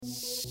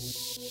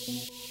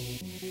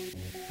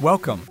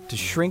Welcome to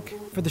Shrink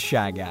for the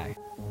Shy Guy.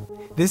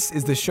 This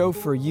is the show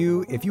for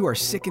you if you are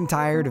sick and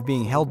tired of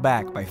being held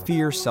back by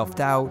fear,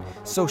 self-doubt,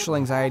 social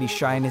anxiety,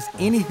 shyness,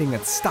 anything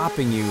that's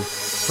stopping you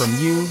from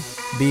you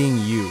being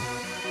you.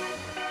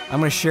 I'm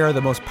going to share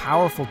the most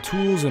powerful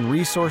tools and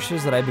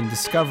resources that I've been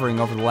discovering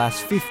over the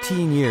last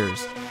 15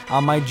 years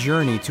on my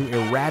journey to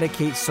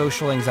eradicate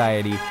social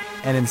anxiety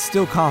and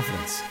instill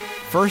confidence,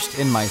 first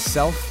in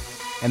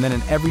myself and then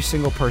in every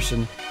single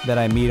person that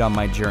I meet on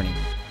my journey.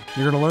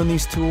 You're going to learn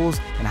these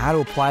tools and how to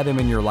apply them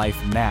in your life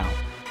now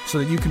so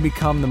that you can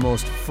become the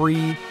most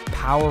free,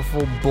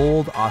 powerful,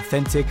 bold,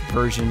 authentic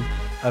version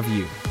of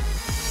you.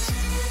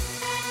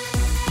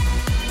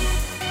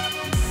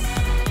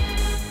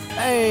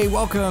 Hey,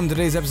 welcome to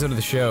today's episode of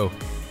the show.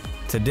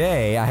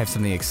 Today, I have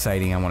something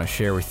exciting I want to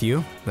share with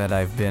you that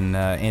I've been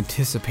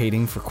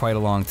anticipating for quite a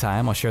long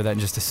time. I'll share that in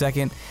just a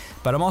second,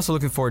 but I'm also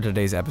looking forward to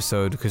today's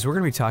episode because we're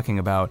going to be talking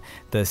about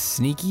the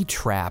sneaky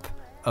trap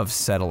of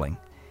settling.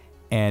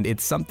 And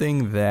it's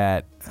something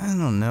that, I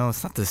don't know,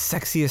 it's not the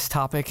sexiest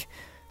topic,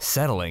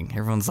 settling.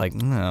 Everyone's like,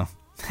 no.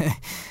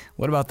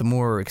 What about the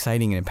more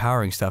exciting and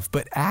empowering stuff?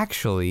 But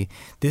actually,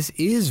 this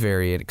is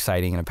very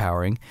exciting and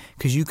empowering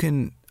because you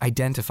can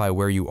identify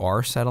where you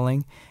are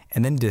settling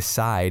and then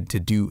decide to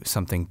do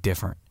something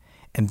different.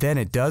 And then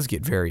it does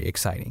get very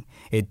exciting.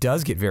 It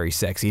does get very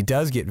sexy. It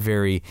does get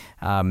very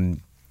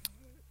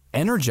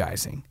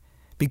energizing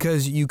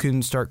because you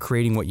can start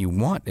creating what you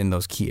want in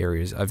those key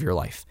areas of your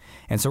life.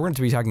 And so we're going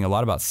to be talking a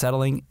lot about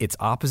settling, its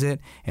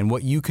opposite, and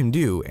what you can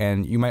do.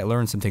 And you might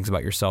learn some things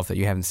about yourself that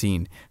you haven't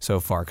seen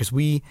so far because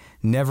we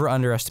never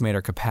underestimate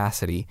our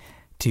capacity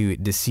to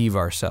deceive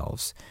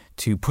ourselves,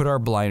 to put our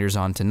blinders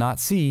on, to not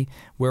see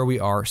where we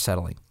are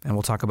settling. And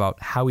we'll talk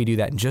about how we do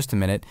that in just a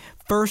minute.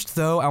 First,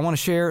 though, I want to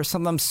share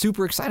something I'm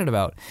super excited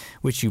about,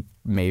 which you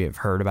may have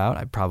heard about.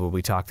 I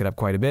probably talked it up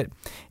quite a bit,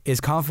 is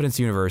Confidence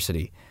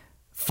University.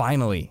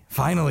 Finally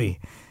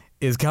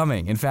is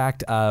coming. In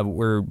fact,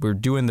 we're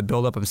doing the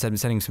build-up. I'm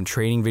sending some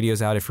training videos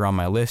out. If you're on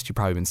my list, you've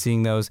probably been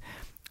seeing those.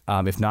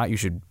 If not, you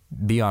should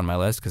be on my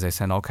list because I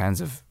send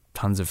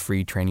tons of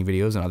free training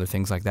videos and other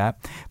things like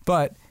that.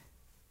 But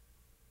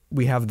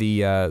we have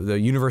the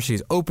university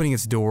is opening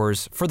its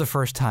doors for the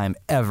first time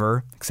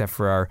ever, except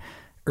for our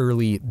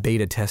early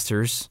beta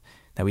testers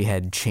that we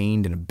had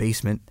chained in a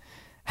basement.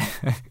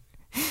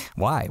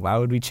 Why? Why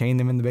would we chain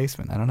them in the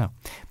basement? I don't know.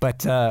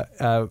 But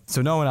so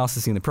no one else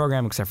has seen the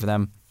program except for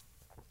them.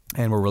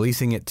 And we're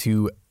releasing it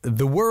to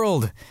the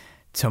world.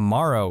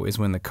 Tomorrow is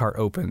when the cart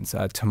opens.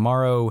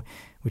 Tomorrow,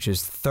 which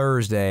is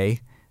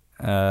Thursday,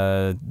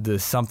 the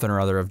something or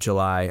other of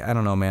July. I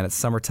don't know, man. It's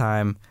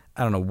summertime.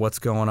 I don't know what's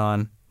going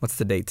on. What's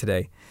the date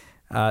today?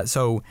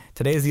 So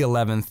today is the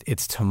 11th.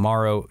 It's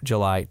tomorrow,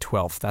 July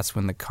 12th. That's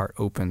when the cart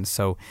opens.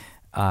 So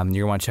you're going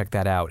to want to check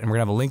that out. And we're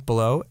going to have a link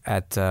below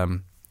at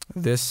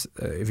this.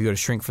 If you go to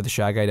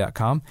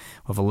shrinkfortheshyguy.com,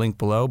 we'll have a link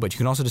below. But you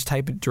can also just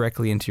type it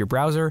directly into your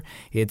browser.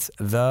 It's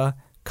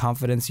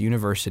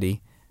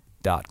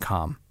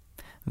theconfidenceuniversity.com.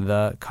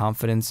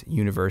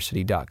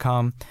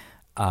 Theconfidenceuniversity.com.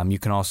 You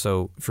can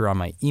also, if you're on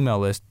my email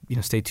list,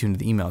 stay tuned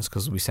to the emails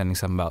because we'll be sending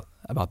something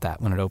about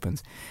that when it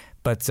opens.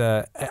 But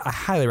I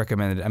highly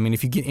recommend it. I mean,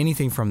 if you get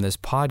anything from this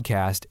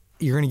podcast,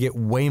 you're going to get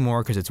way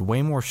more because it's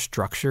way more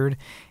structured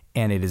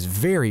and it is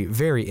very,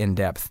 very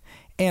in-depth.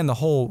 And the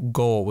whole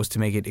goal was to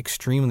make it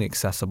extremely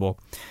accessible.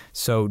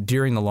 So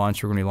during the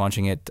launch, we're going to be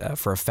launching it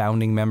for a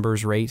founding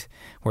members rate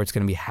where it's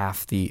going to be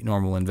half the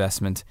normal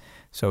investment.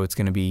 So it's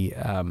going to be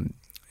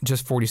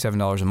just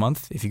 $47 a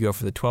month if you go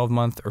for the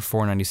 12-month or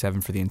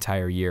 $497 for the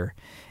entire year.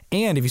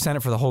 And if you sign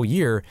up for the whole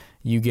year,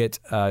 you get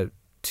to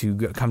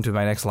come to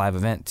my next live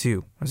event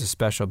too as a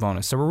special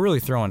bonus. So we're really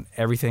throwing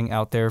everything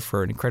out there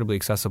for an incredibly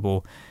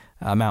accessible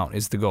amount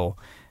is the goal.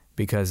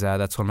 Because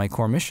that's one of my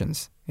core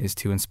missions is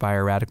to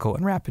inspire radical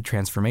and rapid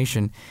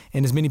transformation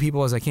in as many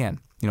people as I can.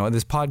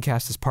 This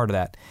podcast is part of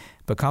that.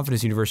 But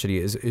Confidence University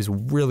is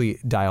really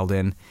dialed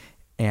in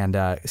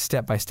and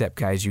step-by-step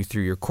guides you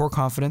through your core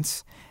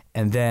confidence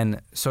and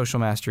then social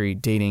mastery,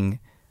 dating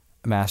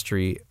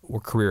mastery, or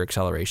career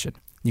acceleration.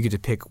 You get to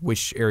pick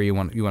which area you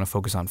want to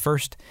focus on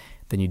first.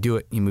 Then you do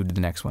it, you move to the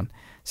next one.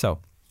 So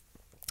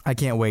I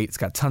can't wait. It's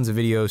got tons of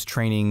videos,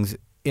 trainings,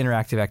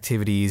 interactive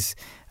activities,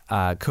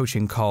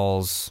 coaching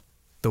calls,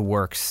 the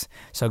works.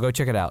 So go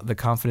check it out,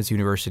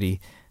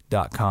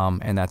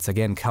 theconfidenceuniversity.com. And that's,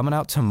 again, coming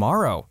out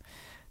tomorrow.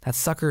 That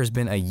sucker has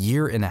been a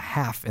year and a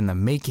half in the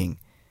making.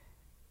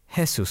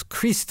 Jesus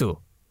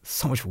Cristo.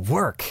 So much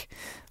work.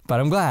 But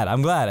I'm glad.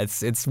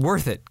 It's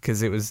worth it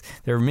because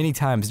there were many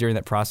times during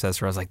that process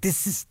where I was like,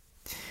 this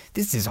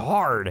is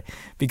hard.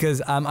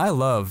 Because I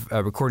love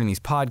recording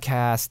these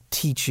podcasts,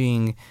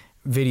 teaching,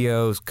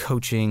 videos,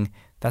 coaching.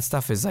 That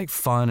stuff is like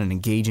fun and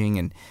engaging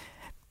and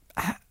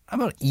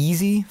about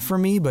easy for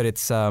me, but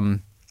it's, I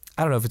don't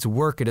know if it's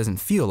work, it doesn't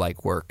feel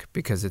like work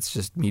because it's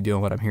just me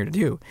doing what I'm here to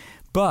do.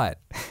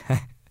 But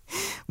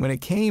when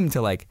it came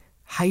to like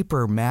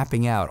hyper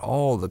mapping out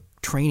all the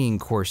training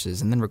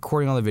courses and then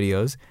recording all the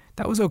videos,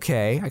 That was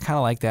okay. I kind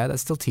of like that.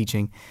 That's still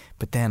teaching.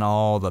 But then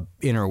all the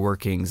inner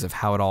workings of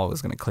how it all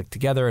was going to click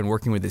together and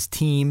working with this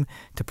team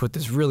to put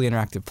this really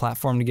interactive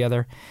platform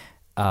together.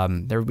 We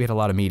had a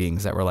lot of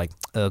meetings that were like,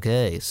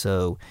 okay,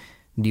 so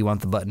do you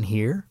want the button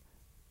here?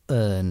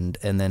 And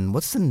then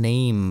what's the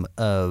name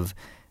of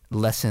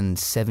lesson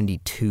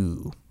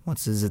 72?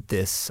 Is it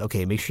this?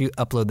 Okay, make sure you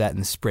upload that in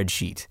the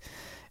spreadsheet.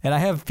 And I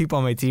have people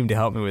on my team to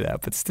help me with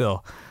that, but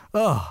still,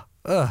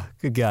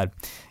 good God.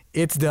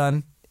 It's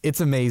done.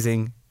 It's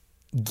amazing.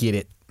 Get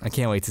it. I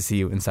can't wait to see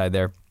you inside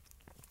there.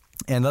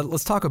 And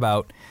let's talk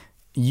about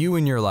you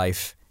in your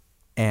life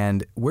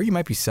and where you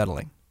might be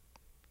settling.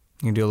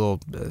 You can do a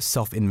little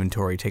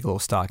self-inventory, take a little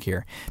stock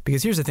here.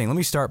 Because here's the thing. Let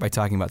me start by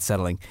talking about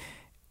settling.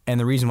 And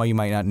the reason why you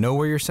might not know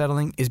where you're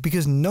settling is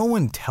because no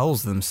one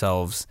tells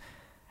themselves,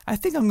 I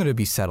think I'm going to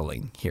be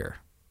settling here.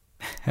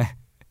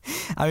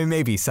 I mean,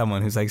 maybe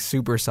someone who's like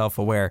super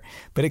self-aware,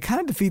 but it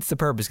kind of defeats the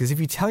purpose because if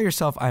you tell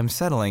yourself I'm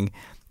settling,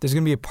 there's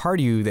going to be a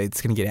part of you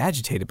that's going to get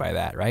agitated by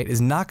that, right?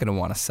 Is not going to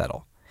want to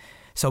settle.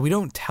 So we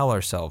don't tell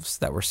ourselves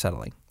that we're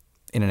settling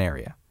in an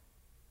area.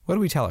 What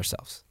do we tell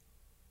ourselves?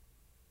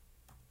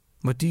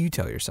 What do you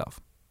tell yourself?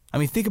 I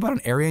mean, think about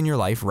an area in your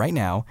life right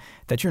now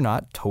that you're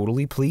not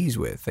totally pleased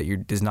with,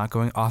 that is not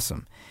going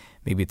awesome.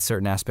 Maybe it's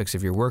certain aspects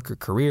of your work or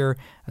career,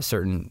 a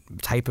certain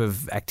type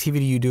of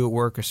activity you do at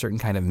work, a certain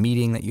kind of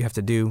meeting that you have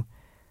to do.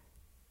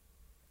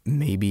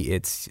 Maybe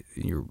it's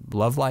your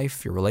love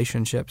life, your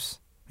relationships.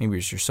 Maybe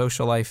it's your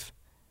social life.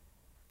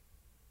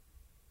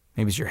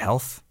 Maybe it's your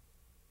health.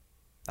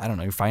 I don't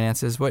know, your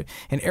finances.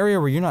 An area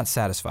where you're not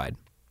satisfied.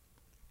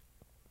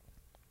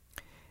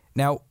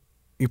 Now,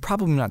 you're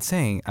probably not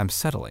saying, I'm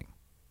settling.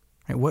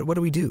 Right? What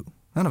do we do?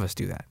 None of us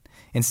do that.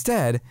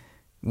 Instead,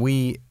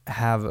 we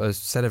have a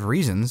set of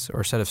reasons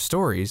or a set of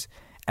stories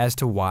as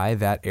to why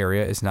that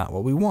area is not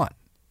what we want.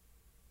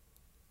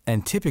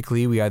 And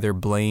typically, we either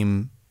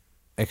blame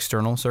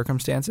external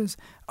circumstances,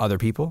 other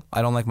people.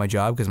 I don't like my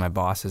job because my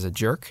boss is a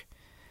jerk.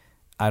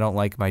 I don't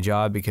like my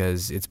job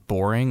because it's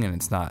boring and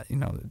it's not,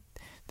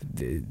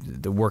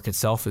 the work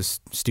itself is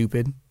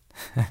stupid.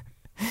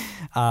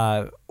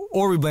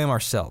 Or we blame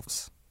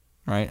ourselves,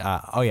 right?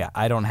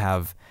 I don't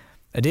have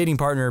a dating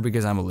partner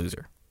because I'm a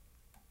loser.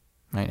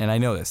 Right? And I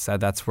know this.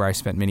 That's where I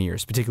spent many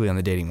years, particularly on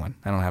the dating one.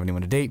 I don't have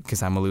anyone to date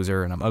because I'm a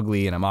loser and I'm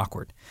ugly and I'm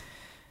awkward.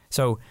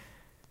 So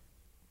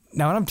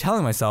now when I'm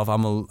telling myself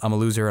I'm a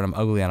loser and I'm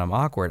ugly and I'm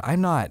awkward, I'm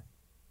not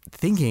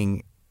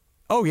thinking,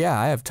 oh yeah,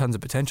 I have tons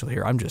of potential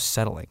here. I'm just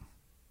settling.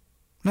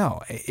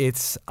 No,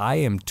 I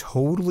am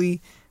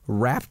totally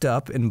wrapped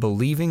up in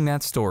believing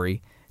that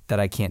story that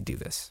I can't do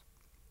this.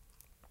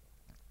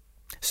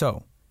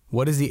 So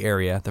what is the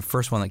area, the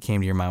first one that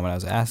came to your mind when I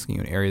was asking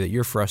you, an area that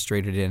you're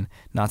frustrated in,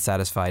 not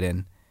satisfied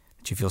in,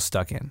 that you feel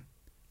stuck in?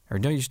 Or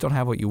you just don't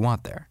have what you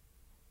want there?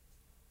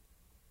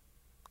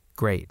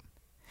 Great.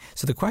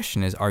 So the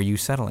question is, are you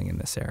settling in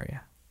this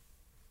area?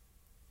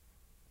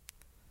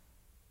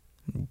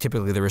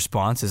 Typically the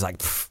response is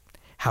like,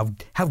 how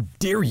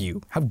dare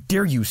you? How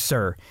dare you,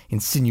 sir,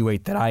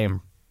 insinuate that I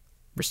am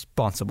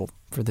responsible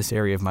for this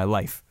area of my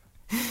life?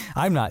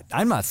 I'm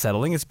not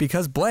settling. It's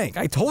because blank.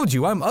 I told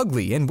you I'm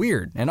ugly and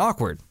weird and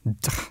awkward.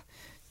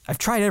 I've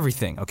tried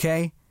everything,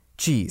 okay?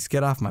 Jeez,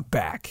 get off my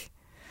back.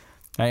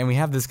 Right? And we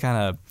have this kind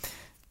of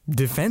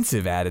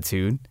defensive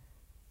attitude.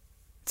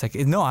 It's like,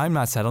 no, I'm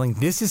not settling.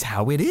 This is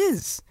how it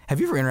is. Have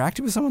you ever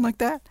interacted with someone like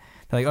that?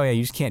 They're like, oh yeah,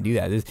 you just can't do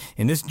that.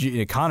 In this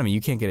economy,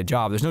 you can't get a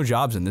job. There's no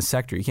jobs in this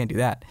sector. You can't do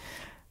that.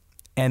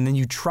 And then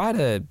you try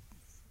to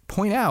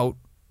point out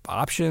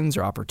options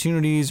or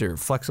opportunities or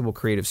flexible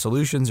creative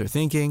solutions or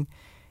thinking,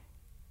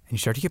 and you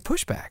start to get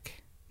pushback.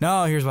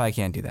 No, here's why I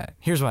can't do that.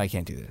 Here's why I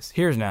can't do this.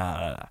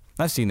 No.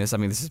 I've seen this. I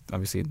mean, this is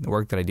obviously the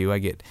work that I do. I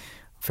get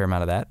a fair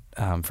amount of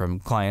that from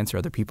clients or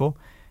other people.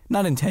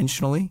 Not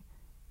intentionally.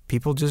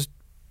 People just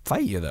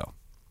fight you, though.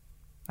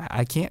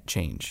 I can't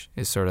change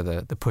is sort of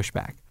the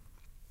pushback.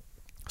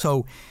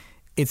 So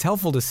it's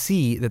helpful to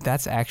see that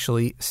that's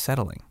actually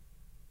settling.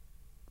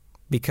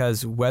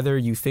 Because whether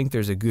you think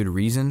there's a good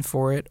reason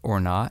for it or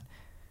not,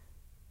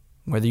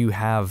 whether you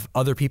have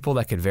other people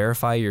that could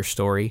verify your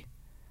story,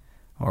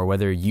 or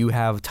whether you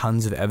have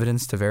tons of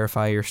evidence to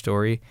verify your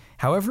story,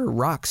 however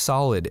rock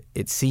solid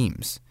it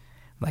seems,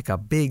 like a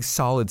big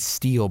solid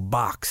steel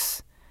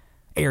box,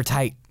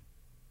 airtight,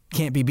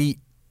 can't be beat,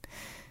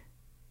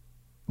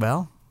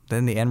 well,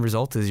 then the end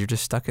result is you're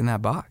just stuck in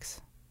that box.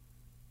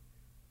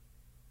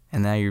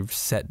 And now you're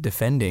set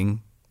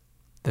defending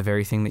the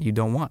very thing that you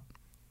don't want.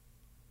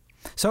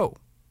 So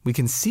we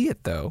can see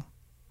it, though,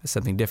 as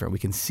something different. We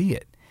can see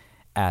it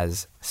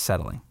as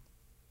settling.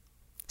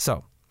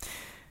 So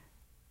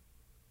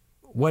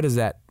what does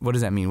that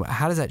mean?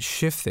 How does that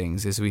shift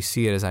things as we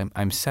see it as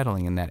I'm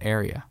settling in that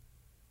area?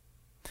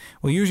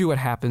 Well, usually what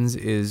happens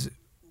is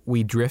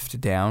we drift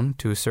down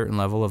to a certain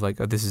level of like,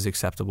 oh, this is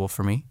acceptable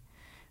for me.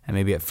 And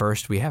maybe at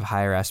first we have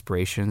higher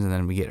aspirations and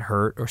then we get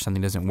hurt or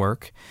something doesn't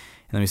work.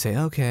 And then we say,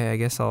 okay, I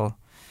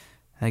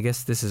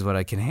guess this is what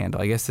I can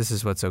handle. I guess this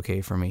is what's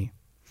okay for me.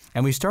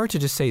 And we start to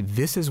just say,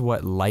 this is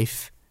what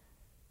life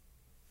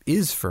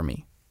is for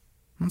me.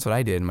 That's what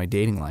I did in my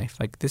dating life.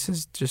 Like, this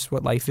is just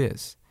what life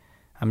is.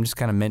 I'm just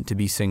kind of meant to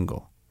be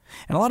single.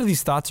 And a lot of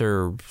these thoughts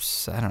are,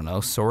 I don't know,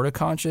 sort of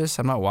conscious.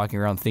 I'm not walking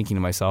around thinking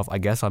to myself, I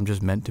guess I'm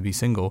just meant to be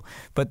single.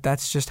 But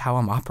that's just how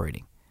I'm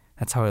operating.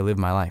 That's how I live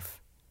my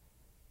life.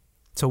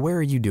 So where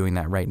are you doing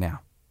that right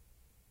now?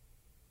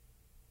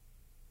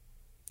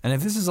 And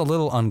if this is a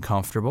little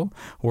uncomfortable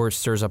or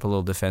stirs up a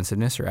little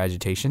defensiveness or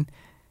agitation,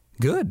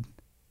 good.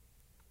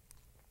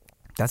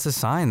 That's a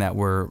sign that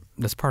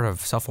that's part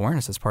of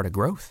self-awareness, that's part of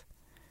growth.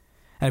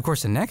 And of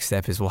course, the next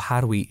step is, well, how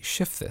do we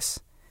shift this?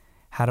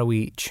 How do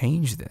we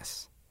change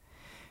this?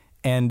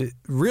 And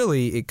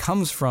really, it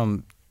comes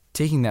from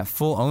taking that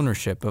full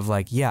ownership of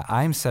like, yeah,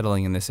 I'm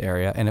settling in this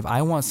area. And if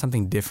I want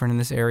something different in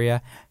this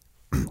area,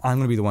 I'm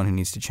going to be the one who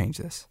needs to change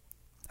this.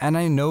 And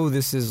I know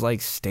this is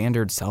like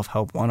standard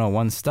self-help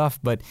 101 stuff,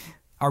 but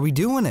are we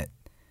doing it?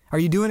 Are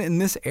you doing it in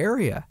this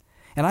area?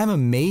 And I'm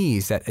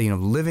amazed that,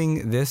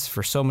 living this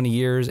for so many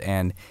years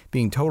and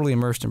being totally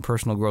immersed in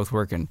personal growth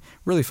work and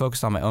really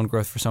focused on my own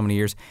growth for so many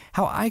years,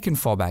 how I can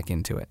fall back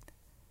into it.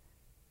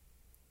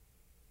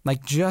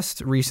 Like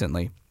just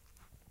recently,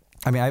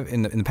 I mean,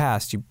 in the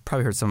past, you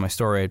probably heard some of my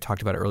story. I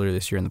talked about it earlier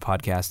this year in the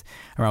podcast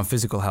around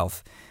physical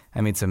health. I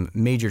made some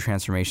major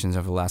transformations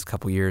over the last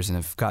couple of years and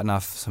have gotten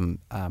off some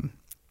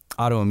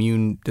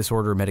autoimmune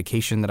disorder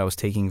medication that I was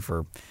taking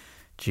for,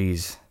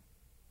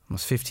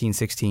 almost 15,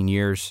 16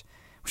 years,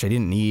 which I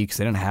didn't need because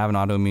I didn't have an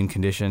autoimmune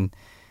condition.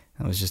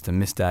 It was just a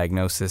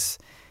misdiagnosis.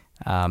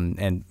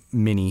 And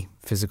many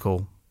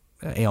physical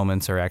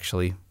ailments are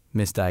actually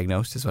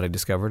misdiagnosed, is what I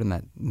discovered in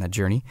that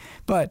journey.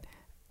 But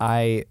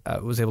I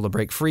was able to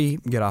break free,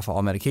 get off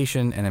all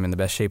medication, and I'm in the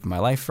best shape of my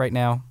life right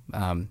now.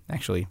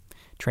 Actually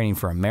training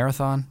for a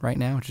marathon right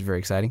now, which is very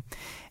exciting.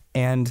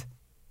 And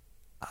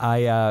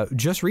I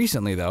just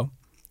recently, though,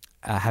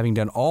 having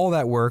done all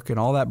that work and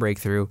all that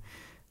breakthrough,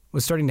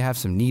 was starting to have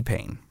some knee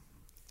pain.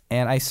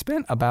 And I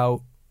spent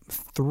about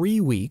 3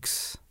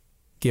 weeks,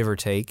 give or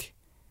take,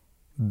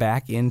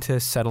 back into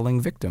settling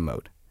victim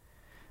mode,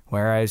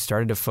 where I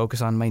started to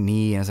focus on my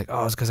knee. And I was like,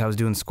 oh, it's because I was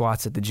doing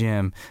squats at the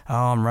gym. Oh,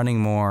 I'm running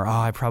more. Oh,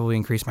 I probably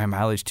increased my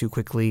mileage too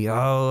quickly.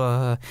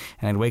 And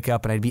I'd wake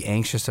up and I'd be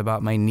anxious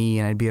about my knee,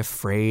 and I'd be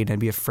afraid. I'd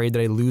be afraid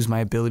that I'd lose my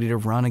ability to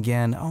run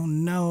again. Oh,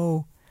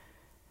 no.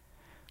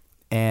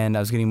 And I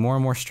was getting more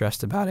and more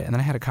stressed about it. And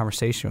then I had a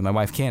conversation with my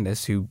wife,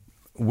 Candace, who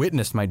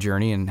witnessed my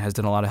journey and has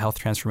done a lot of health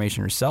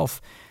transformation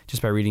herself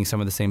just by reading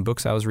some of the same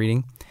books I was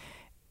reading.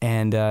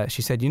 And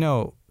she said,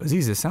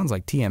 Aziz, this sounds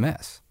like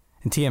TMS.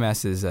 And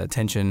TMS is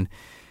tension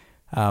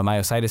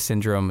myositis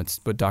syndrome.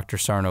 It's what Dr.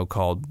 Sarno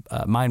called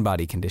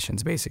mind-body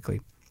conditions, basically.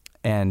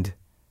 And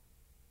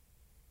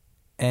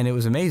it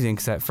was amazing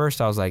because at first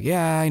I was like,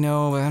 yeah, I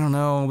know, but I don't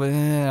know. But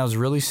I was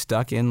really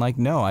stuck in like,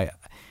 no,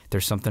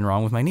 there's something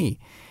wrong with my knee.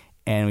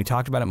 And we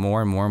talked about it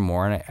more and more and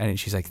more. And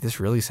she's like, this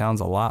really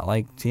sounds a lot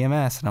like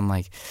TMS. And I'm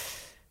like,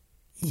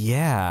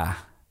 yeah,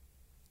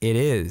 it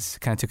is.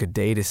 Kind of took a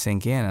day to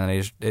sink in,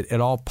 and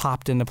it all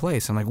popped into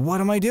place. I'm like,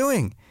 what am I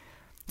doing?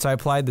 So I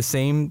applied the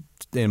same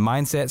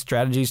mindset,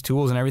 strategies,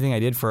 tools, and everything I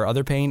did for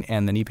other pain,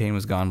 and the knee pain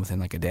was gone within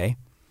like a day.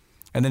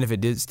 And then if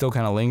it did still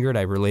kind of lingered,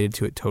 I related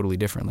to it totally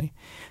differently.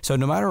 So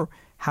no matter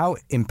how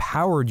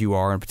empowered you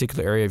are in a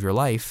particular area of your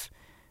life,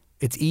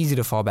 it's easy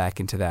to fall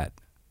back into that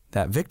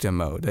victim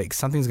mode. Like,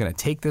 something's going to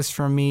take this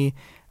from me.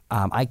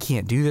 I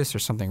can't do this.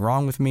 There's something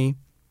wrong with me.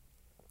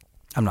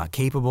 I'm not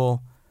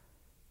capable.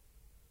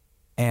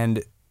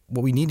 And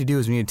what we need to do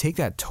is we need to take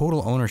that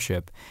total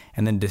ownership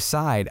and then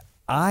decide,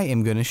 I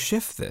am going to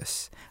shift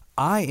this.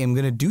 I am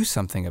going to do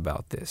something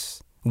about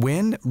this.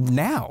 When?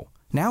 Now.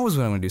 Now is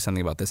when I'm going to do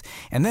something about this.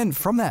 And then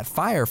from that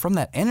fire, from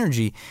that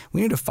energy,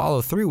 we need to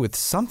follow through with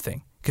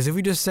something. Because if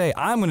we just say,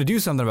 I'm going to do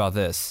something about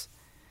this.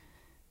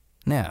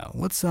 Now,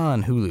 what's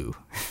on Hulu?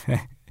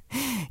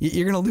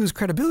 You're going to lose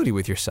credibility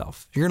with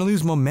yourself. You're going to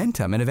lose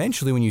momentum. And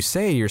eventually when you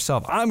say to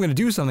yourself, I'm going to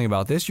do something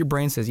about this, your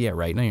brain says, yeah,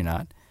 right. No, you're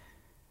not.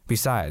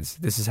 Besides,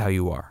 this is how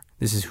you are.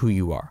 This is who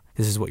you are.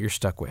 This is what you're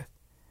stuck with.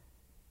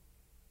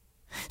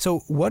 So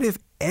what if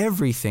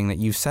everything that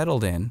you've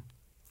settled in,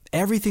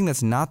 everything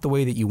that's not the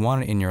way that you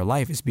want it in your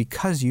life, is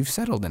because you've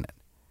settled in it?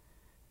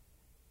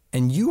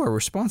 And you are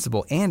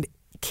responsible and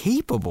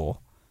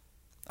capable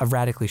of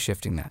radically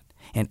shifting that.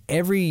 And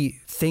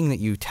everything that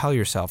you tell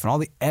yourself and all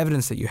the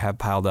evidence that you have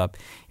piled up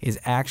is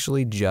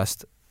actually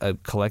just a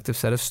collective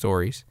set of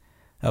stories,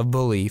 of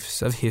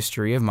beliefs, of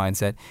history, of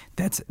mindset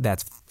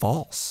that's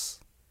false.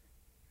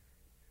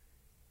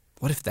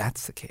 What if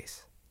that's the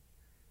case?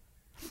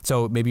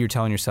 So maybe you're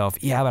telling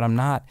yourself, yeah, but I'm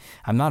not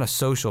a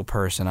social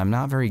person. I'm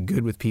not very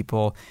good with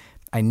people.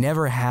 I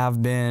never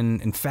have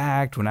been. In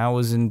fact, when I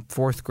was in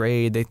 4th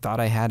grade, they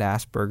thought I had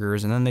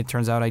Asperger's, and then it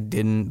turns out I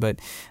didn't, but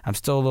I'm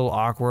still a little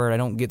awkward. I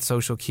don't get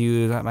social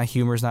cues. My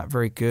humor's not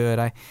very good.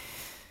 I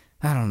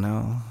don't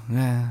know.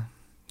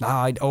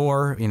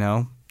 Or,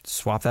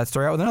 swap that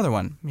story out with another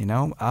one,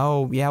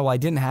 Oh, yeah, well, I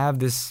didn't have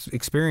this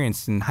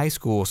experience in high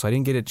school, so I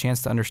didn't get a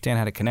chance to understand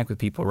how to connect with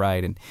people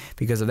right. And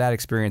because of that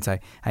experience, I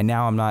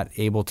now I'm not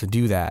able to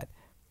do that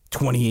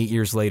 28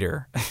 years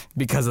later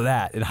because of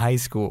that in high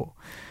school,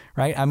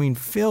 right? I mean,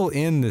 fill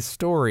in the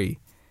story.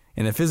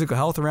 In the physical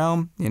health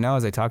realm,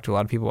 as I talk to a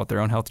lot of people about their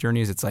own health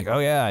journeys, it's like, oh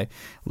yeah, I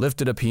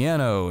lifted a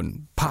piano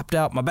and popped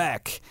out my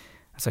back.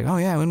 It's like, oh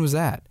yeah, when was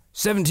that?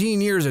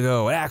 17 years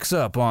ago, Axe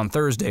Up on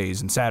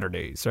Thursdays and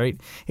Saturdays, right?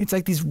 It's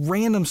like these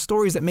random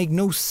stories that make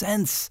no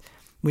sense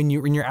when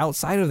you're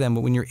outside of them,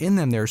 but when you're in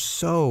them, they're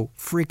so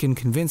freaking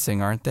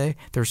convincing, aren't they?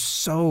 They're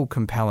so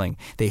compelling.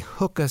 They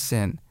hook us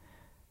in.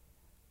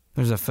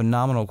 There's a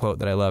phenomenal quote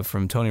that I love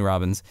from Tony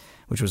Robbins,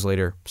 which was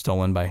later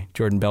stolen by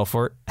Jordan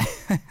Belfort.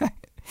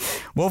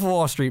 Wolf of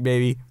Wall Street,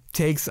 baby,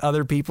 takes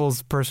other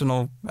people's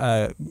personal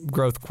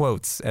growth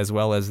quotes as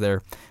well as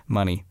their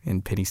money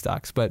in penny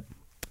stocks. But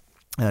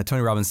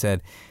Tony Robbins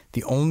said,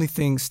 the only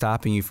thing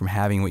stopping you from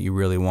having what you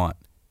really want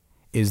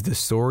is the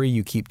story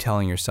you keep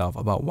telling yourself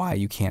about why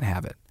you can't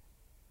have it.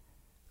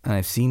 And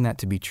I've seen that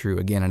to be true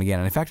again and again.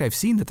 And in fact, I've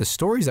seen that the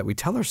stories that we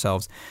tell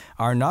ourselves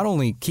are not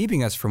only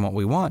keeping us from what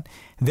we want,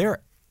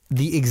 they're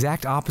the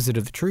exact opposite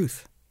of the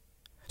truth.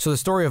 So the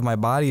story of my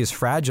body is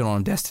fragile and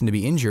I'm destined to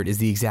be injured is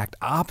the exact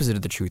opposite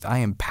of the truth. I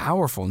am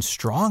powerful and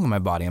strong in my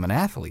body. I'm an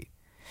athlete.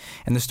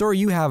 And the story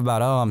you have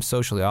about, I'm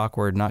socially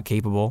awkward, not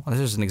capable, this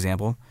is an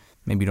example.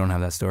 Maybe you don't have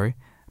that story,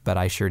 but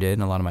I sure did,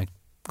 and a lot of my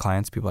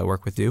clients, people I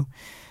work with do.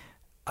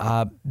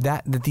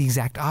 That the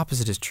exact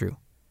opposite is true.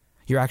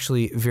 You're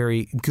actually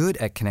very good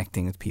at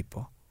connecting with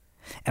people.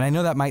 And I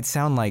know that might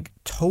sound like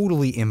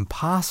totally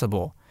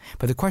impossible,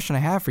 but the question I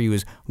have for you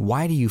is,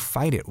 why do you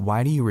fight it?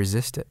 Why do you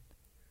resist it?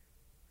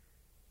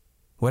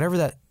 Whatever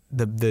that,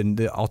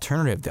 the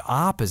alternative, the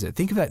opposite,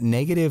 think of that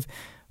negative,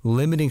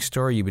 limiting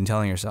story you've been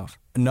telling yourself.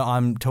 No,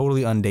 I'm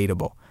totally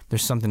undateable.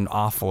 There's something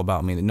awful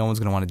about me that no one's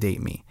going to want to date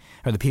me.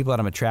 Or the people that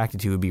I'm attracted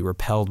to would be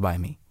repelled by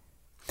me.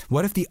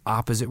 What if the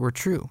opposite were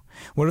true?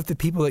 What if the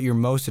people that you're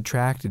most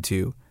attracted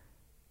to,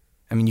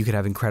 you could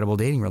have incredible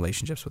dating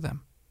relationships with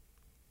them?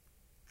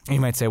 And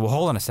you might say, well,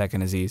 hold on a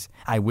second, Aziz.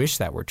 I wish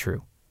that were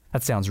true.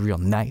 That sounds real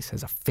nice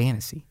as a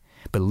fantasy.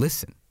 But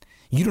listen,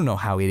 you don't know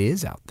how it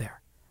is out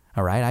there.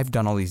 All right, I've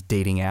done all these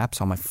dating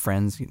apps, all my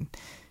friends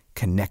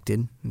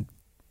connected, and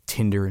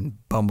Tinder and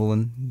Bumble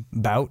and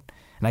Bout,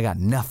 and I got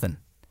nothing.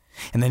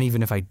 And then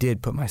even if I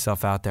did put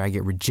myself out there, I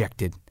get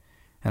rejected.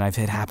 And I've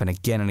had it happen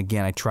again and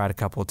again. I tried a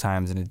couple of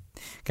times and it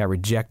got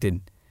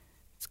rejected.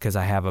 It's because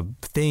I have a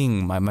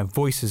thing. My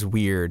voice is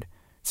weird.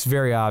 It's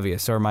very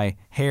obvious. Or my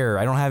hair,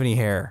 I don't have any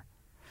hair.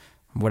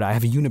 I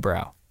have a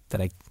unibrow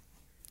that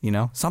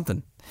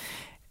something.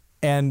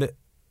 And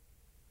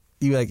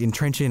you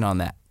entrench in on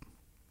that.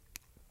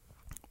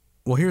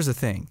 Well, here's the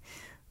thing.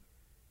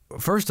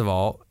 First of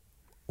all,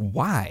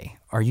 why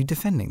are you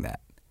defending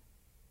that?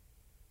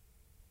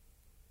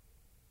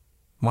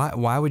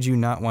 Why would you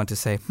not want to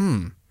say,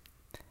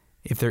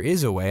 if there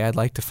is a way, I'd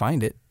like to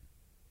find it?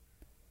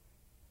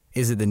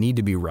 Is it the need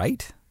to be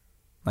right?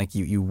 Like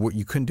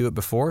you couldn't do it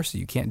before, so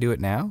you can't do it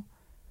now?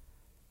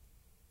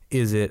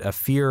 Is it a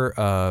fear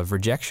of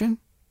rejection?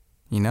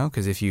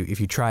 Because if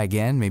you try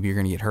again, maybe you're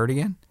going to get hurt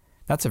again.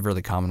 That's a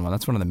really common one.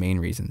 That's one of the main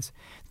reasons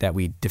that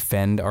we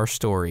defend our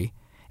story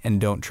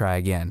and don't try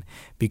again,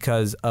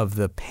 because of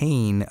the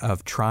pain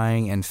of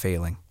trying and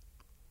failing.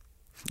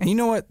 And you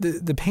know what?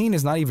 The pain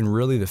is not even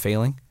really the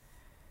failing,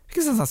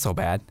 because it's not so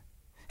bad.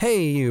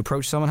 Hey, you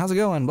approach someone, how's it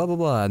going? Blah, blah,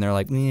 blah. And they're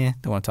like,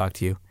 don't want to talk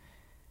to you.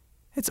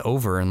 It's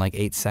over in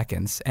 8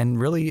 seconds. And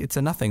really, it's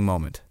a nothing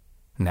moment.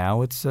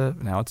 Now it's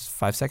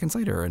 5 seconds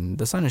later and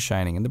the sun is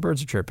shining and the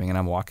birds are chirping and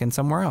I'm walking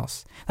somewhere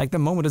else. The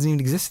moment doesn't even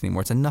exist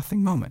anymore. It's a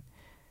nothing moment.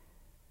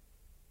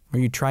 Or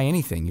you try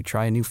anything. You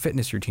try a new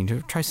fitness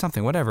routine, try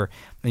something, whatever,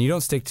 and you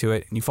don't stick to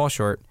it and you fall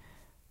short.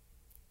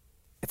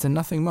 It's a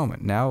nothing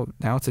moment. Now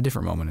it's a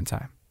different moment in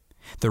time.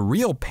 The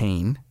real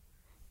pain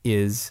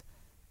is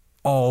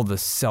all the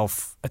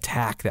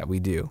self-attack that we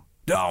do.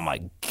 Oh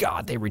my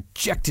God, they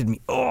rejected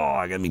me. Oh,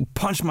 I got me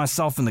punch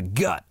myself in the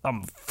gut.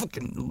 I'm a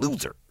fucking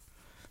loser.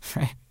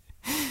 Right?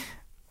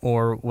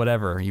 Or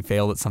whatever. You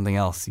failed at something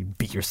else. You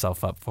beat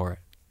yourself up for it.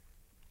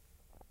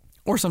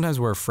 Or sometimes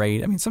we're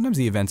afraid. Sometimes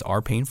the events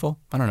are painful.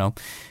 I don't know.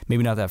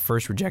 Maybe not that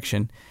first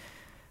rejection.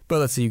 But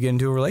let's say you get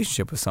into a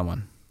relationship with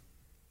someone.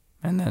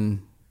 And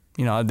then,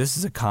 this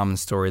is a common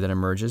story that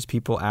emerges.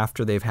 People,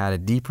 after they've had a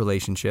deep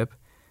relationship,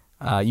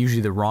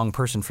 usually the wrong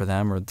person for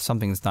them or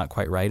something that's not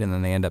quite right, and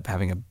then they end up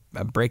having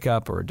a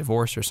breakup or a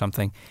divorce or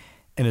something,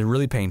 and it's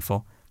really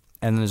painful.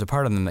 And then there's a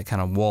part of them that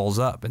kind of walls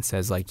up and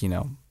says,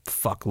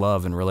 fuck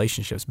love and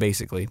relationships,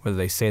 basically. Whether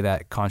they say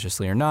that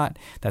consciously or not,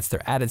 that's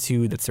their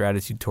attitude. That's their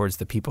attitude towards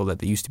the people that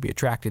they used to be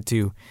attracted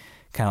to.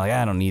 Kind of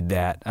I don't need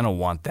that. I don't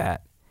want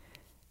that.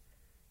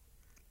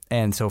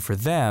 And so for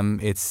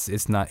them, it's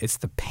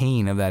the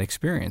pain of that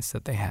experience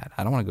that they had.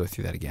 I don't want to go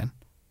through that again.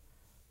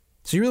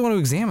 So you really want to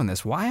examine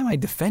this. Why am I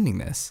defending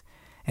this?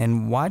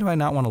 And why do I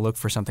not want to look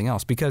for something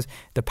else? Because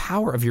the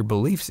power of your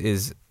beliefs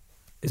is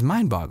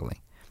mind-boggling.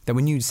 That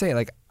when you say,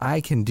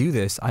 I can do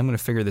this, I'm going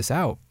to figure this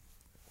out,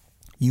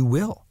 you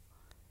will.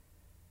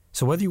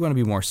 So whether you want to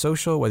be more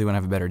social, whether you want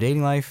to have a better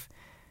dating life,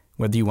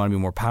 whether you want to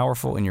be more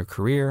powerful in your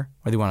career,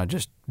 whether you want to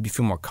just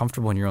feel more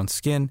comfortable in your own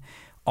skin,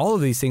 All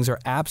of these things are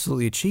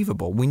absolutely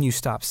achievable when you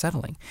stop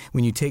settling,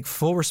 when you take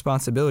full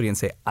responsibility and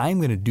say, I'm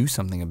going to do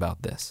something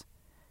about this.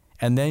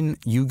 And then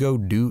you go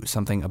do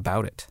something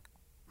about it.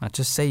 Not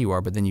just say you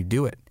are, but then you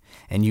do it.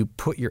 And you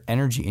put your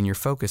energy and your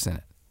focus in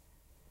it.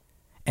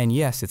 And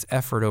yes, it's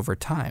effort over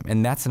time.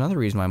 And that's another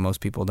reason why most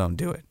people don't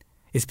do it.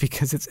 It's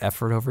because it's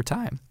effort over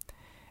time.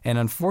 And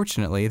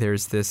unfortunately,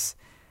 there's this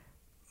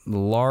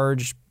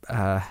large,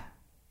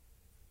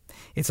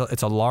 it's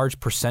a large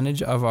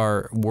percentage of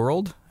our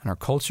world and our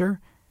culture,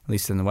 at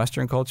least in the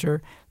Western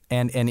culture,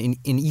 and in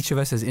each of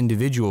us as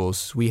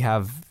individuals, we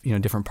have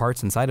different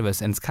parts inside of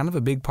us, and it's kind of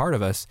a big part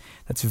of us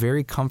that's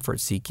very comfort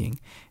seeking,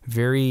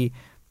 very,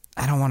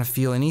 I don't want to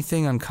feel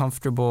anything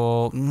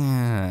uncomfortable,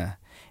 and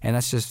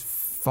that's just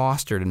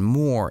fostered and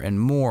more and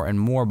more and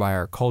more by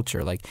our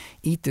culture. Like,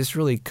 eat this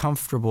really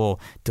comfortable,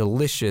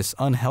 delicious,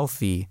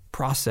 unhealthy,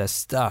 processed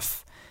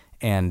stuff,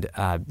 and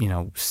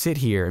sit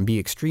here and be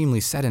extremely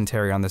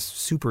sedentary on this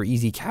super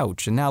easy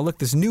couch. And now look,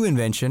 this new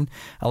invention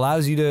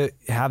allows you to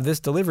have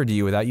this delivered to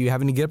you without you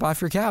having to get up off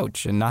your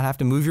couch and not have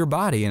to move your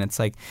body. And it's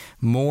like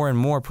more and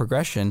more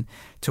progression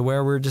to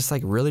where we're just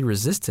like really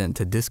resistant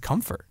to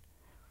discomfort,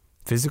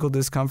 physical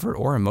discomfort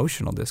or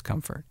emotional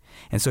discomfort.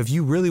 And so if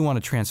you really want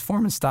to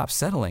transform and stop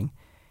settling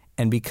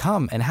and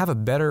become and have a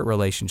better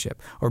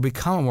relationship, or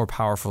become a more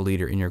powerful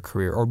leader in your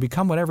career, or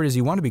become whatever it is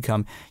you want to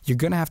become, you're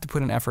going to have to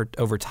put an effort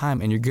over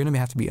time, and you're going to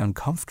have to be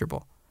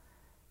uncomfortable.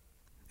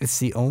 It's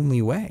the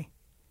only way.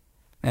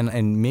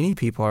 And many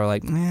people are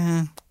like,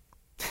 I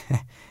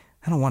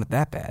don't want it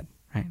that bad,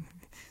 right?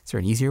 Is there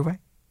an easier way?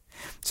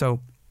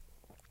 So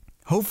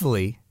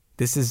hopefully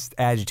this is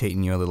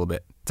agitating you a little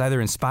bit. It's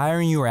either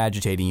inspiring you or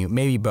agitating you,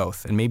 maybe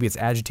both. And maybe it's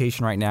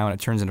agitation right now and it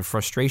turns into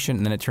frustration,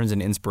 and then it turns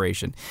into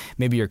inspiration.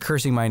 Maybe you're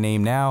cursing my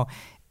name now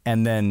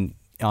and then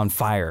on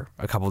fire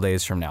a couple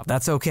days from now.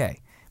 That's okay.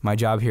 My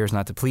job here is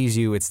not to please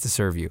you, it's to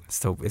serve you.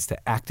 It's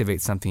to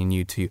activate something in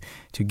you to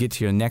get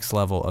to your next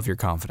level of your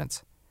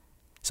confidence.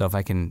 So if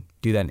I can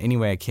do that in any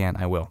way I can,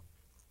 I will.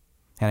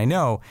 And I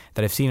know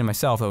that I've seen in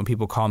myself that when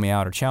people call me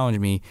out or challenge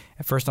me,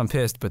 at first I'm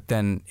pissed, but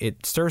then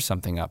it stirs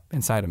something up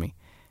inside of me.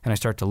 And I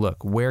start to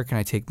look, where can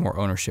I take more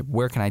ownership?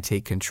 Where can I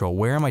take control?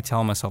 Where am I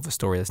telling myself a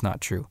story that's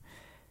not true?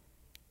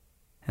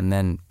 And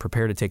then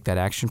prepare to take that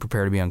action,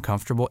 prepare to be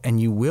uncomfortable,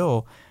 and you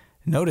will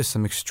notice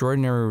some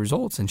extraordinary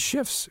results and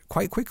shifts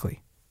quite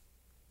quickly.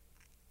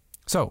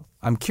 So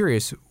I'm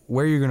curious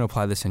where you're going to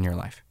apply this in your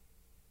life.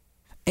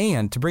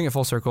 And to bring it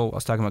full circle, I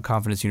was talking about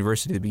Confidence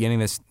University at the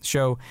beginning of this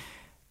show.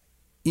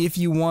 If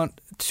you want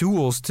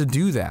tools to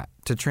do that,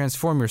 to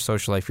transform your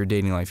social life, your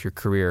dating life, your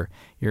career,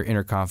 your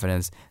inner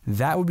confidence,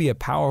 that would be a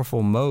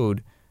powerful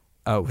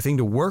thing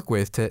to work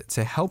with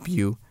to help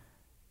you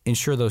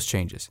ensure those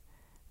changes.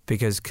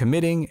 Because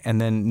committing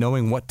and then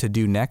knowing what to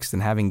do next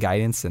and having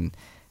guidance and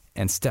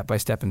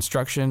step-by-step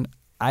instruction,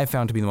 I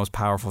found to be the most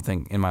powerful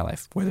thing in my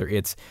life. Whether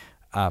it's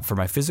for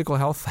my physical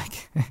health,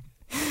 like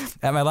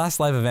at my last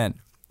live event,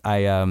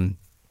 I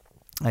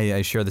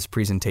share this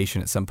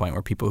presentation at some point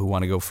where people who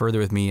want to go further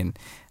with me and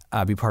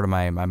be part of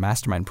my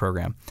mastermind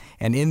program.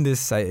 And in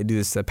this, I do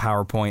this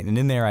PowerPoint, and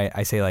in there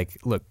I say, like,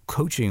 look,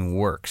 coaching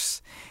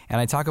works.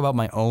 And I talk about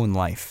my own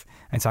life.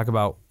 I talk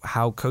about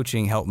how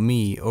coaching helped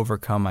me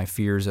overcome my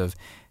fears of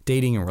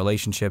dating and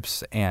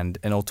relationships and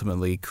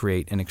ultimately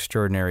create an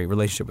extraordinary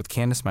relationship with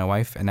Candace, my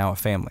wife, and now a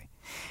family.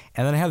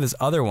 And then I have this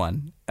other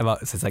one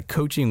about, it says like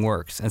coaching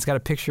works. And it's got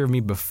a picture of me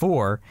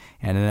before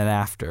and then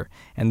after.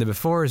 And the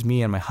before is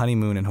me on my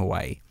honeymoon in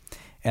Hawaii.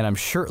 And I'm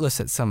shirtless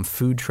at some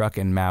food truck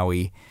in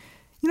Maui.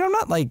 I'm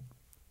not like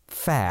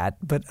fat,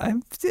 but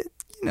I'm,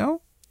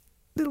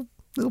 little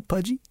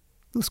pudgy,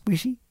 little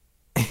squishy.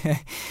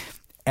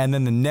 And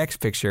then the next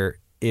picture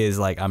is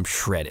like I'm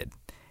shredded.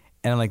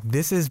 And I'm like,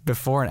 this is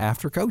before and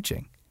after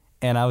coaching.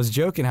 And I was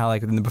joking how,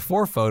 like, in the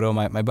before photo,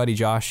 my buddy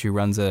Josh, who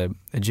runs a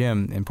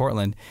gym in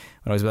Portland,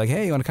 would always be like,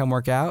 hey, you want to come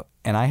work out?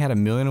 And I had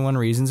 1,000,001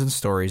 reasons and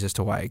stories as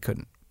to why I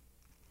couldn't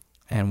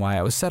and why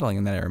I was settling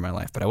in that area of my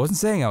life. But I wasn't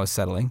saying I was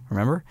settling,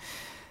 remember?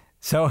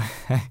 So,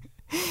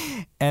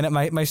 and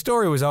my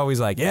story was always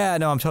like, yeah,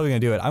 no, I'm totally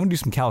going to do it. I'm going to do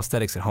some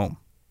calisthenics at home.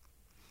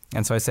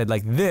 And so I said,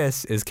 like,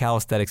 this is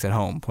calisthenics at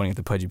home, pointing at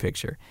the pudgy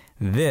picture.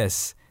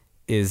 This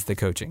is the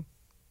coaching,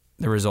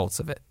 the results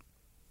of it.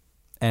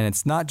 And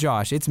it's not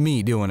Josh, it's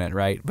me doing it,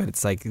 right? But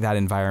it's like that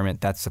environment,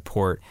 that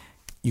support,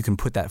 you can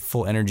put that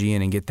full energy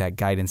in and get that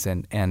guidance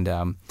and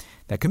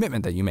that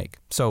commitment that you make.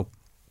 So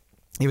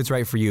if it's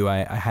right for you,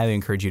 I highly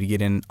encourage you to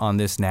get in on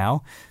this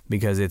now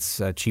because it's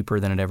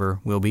cheaper than it ever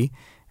will be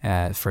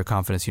for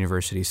Confidence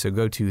University. So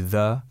go to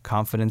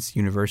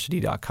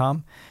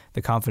theconfidenceuniversity.com,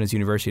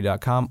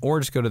 theconfidenceuniversity.com, or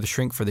just go to the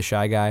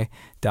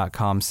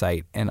shrinkfortheshyguy.com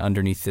site. And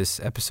underneath this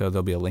episode,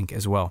 there'll be a link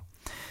as well.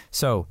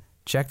 So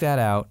check that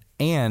out.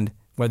 And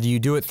whether you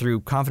do it through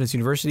Confidence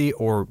University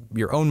or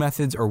your own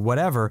methods or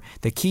whatever,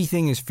 the key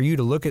thing is for you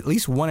to look at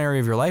least one area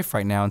of your life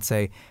right now and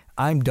say,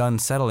 I'm done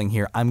settling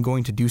here. I'm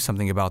going to do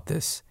something about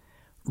this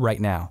right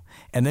now.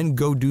 And then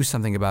go do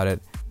something about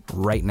it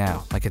right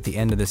now, like at the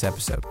end of this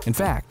episode. In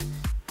fact,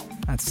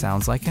 that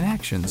sounds like an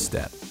action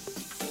step.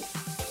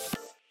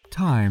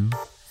 Time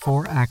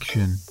for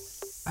action,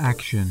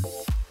 action,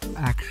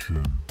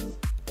 action.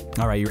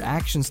 All right, your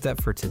action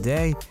step for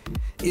today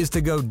is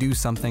to go do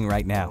something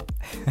right now.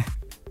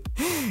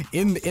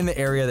 In the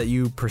area that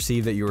you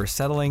perceive that you are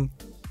settling,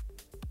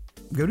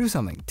 go do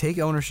something. Take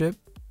ownership.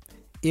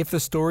 If the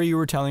story you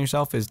were telling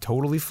yourself is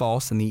totally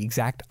false and the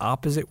exact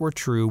opposite were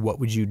true, what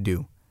would you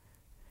do?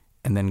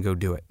 And then go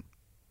do it.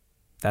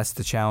 That's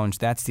the challenge.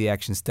 That's the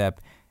action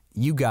step.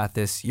 You got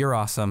this. You're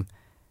awesome.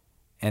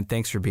 And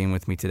thanks for being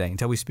with me today.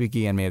 Until we speak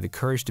again, may you have the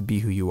courage to be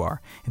who you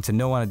are and to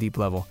know on a deep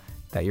level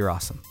that you're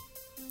awesome.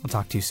 I'll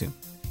talk to you soon.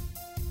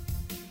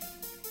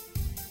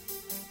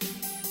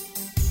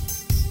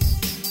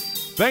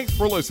 Thanks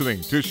for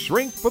listening to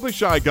Shrink for the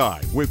Shy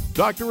Guy with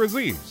Dr.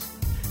 Aziz.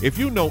 If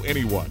you know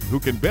anyone who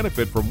can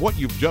benefit from what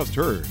you've just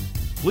heard,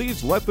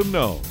 please let them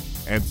know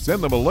and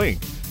send them a link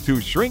to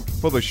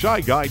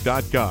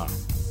shrinkfortheshyguy.com.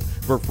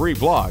 For free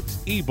blogs,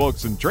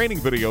 ebooks, and training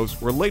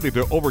videos related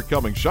to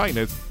overcoming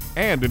shyness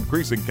and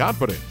increasing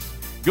confidence,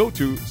 go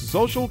to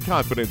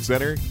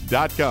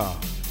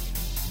socialconfidencecenter.com.